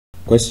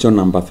Question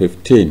number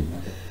 15.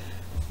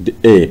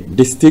 A.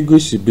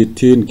 Distinguish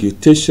between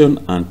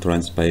guttation and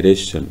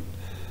transpiration.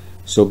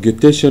 So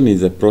guttation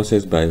is a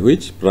process by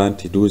which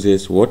plant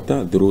loses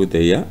water through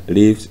their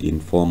leaves in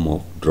form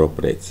of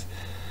droplets,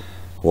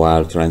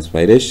 while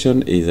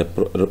transpiration is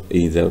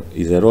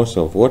a loss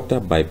of water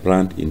by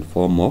plant in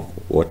form of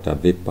water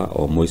vapor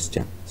or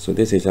moisture. So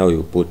this is how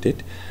you put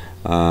it.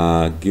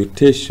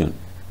 Guttation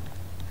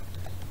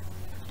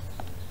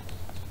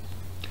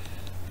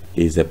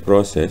is a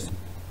process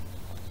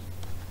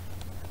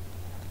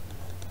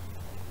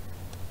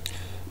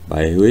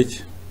by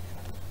which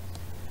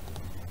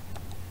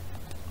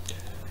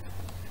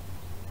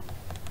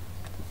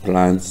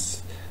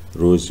plants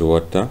lose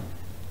water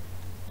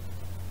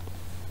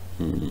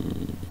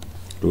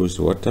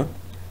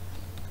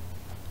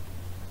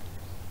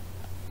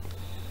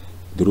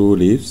through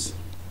leaves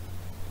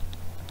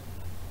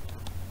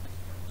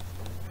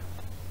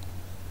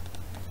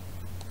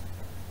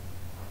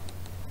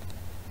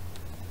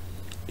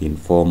in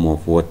form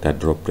of water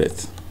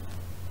droplets.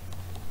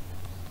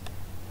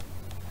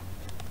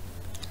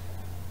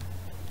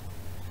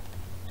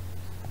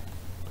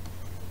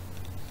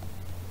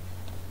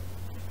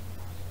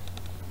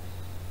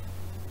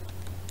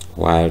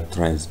 While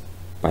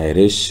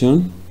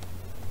transpiration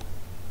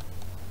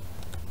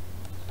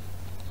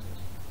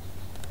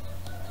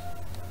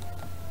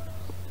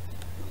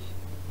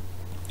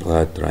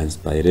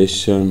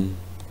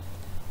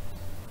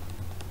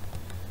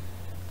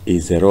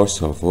is a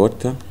loss of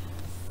water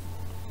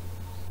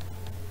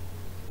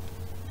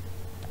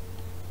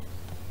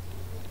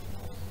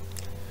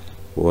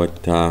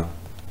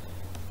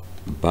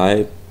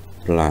by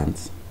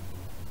plants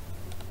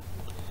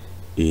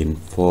in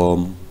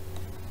form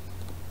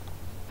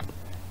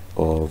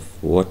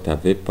of water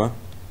vapor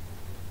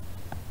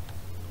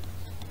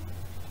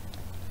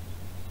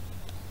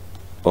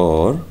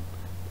or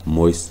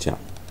moisture.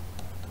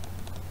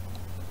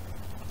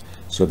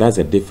 So that's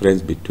the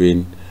difference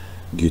between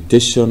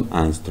guttation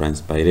and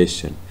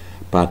transpiration.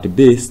 Part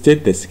B,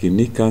 state the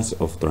significance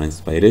of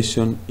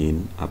transpiration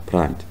in a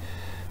plant.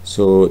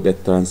 So the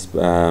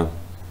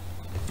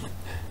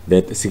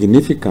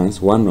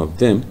significance, one of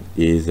them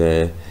is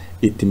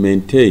it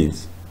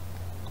maintains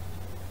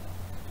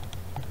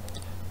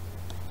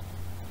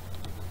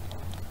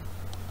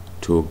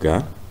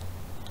sugar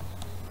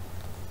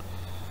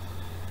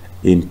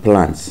in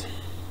plants.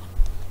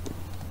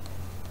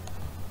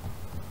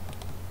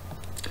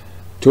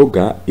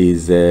 Sugar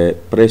is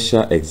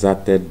pressure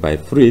exerted by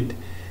fluid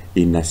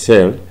in a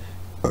cell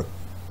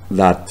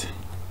that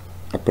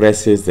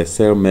presses the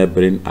cell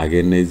membrane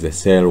against the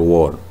cell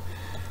wall.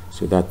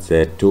 So that's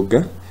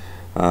sugar.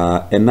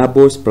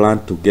 Enables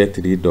plant to get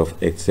rid of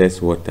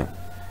excess water.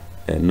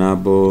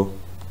 Enable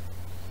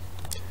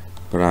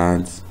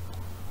plants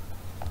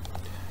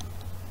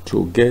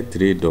to get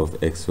rid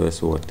of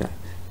excess water.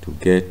 To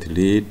get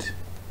rid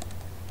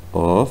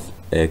of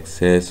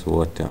excess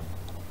water.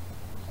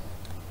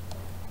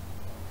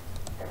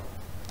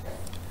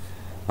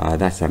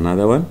 That's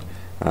another one.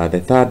 The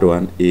third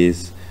one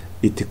is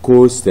it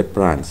cools the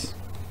plants.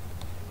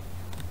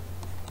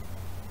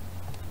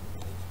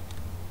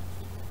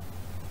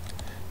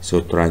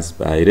 So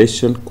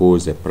transpiration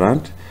cools the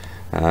plant.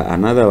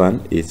 Another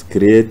one is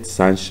create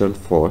suction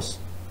force.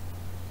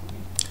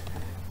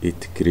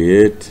 It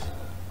creates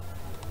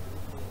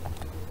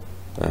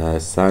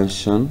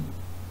suction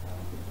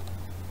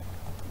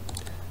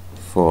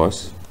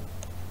force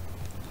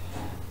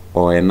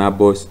or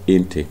enables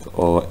intake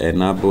of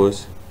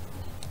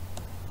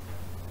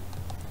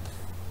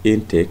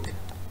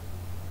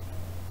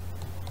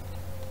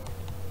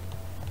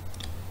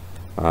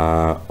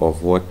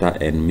water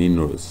and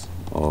minerals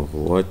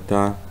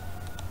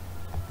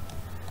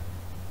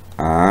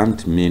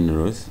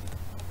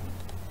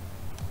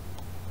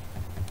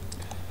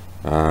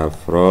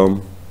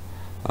from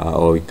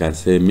or we can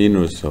say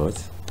mineral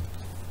source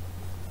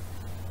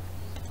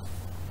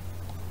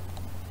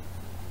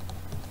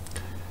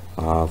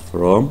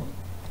from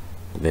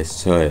the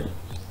soil.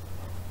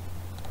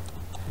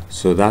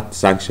 So that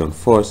suction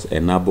force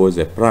enables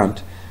a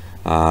plant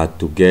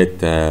to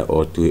get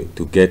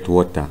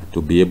water,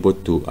 to be able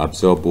to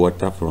absorb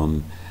water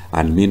from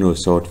and mineral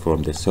salt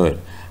from the soil.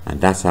 And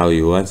that's how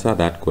you answer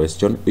that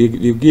question.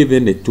 If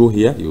given a 2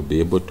 here, you'll be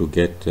able to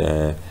get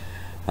 2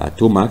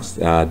 marks.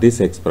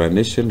 This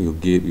explanation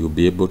you'll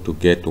be able to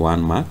get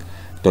 1 mark,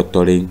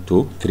 totaling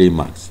to 3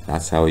 marks.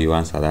 That's how you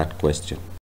answer that question.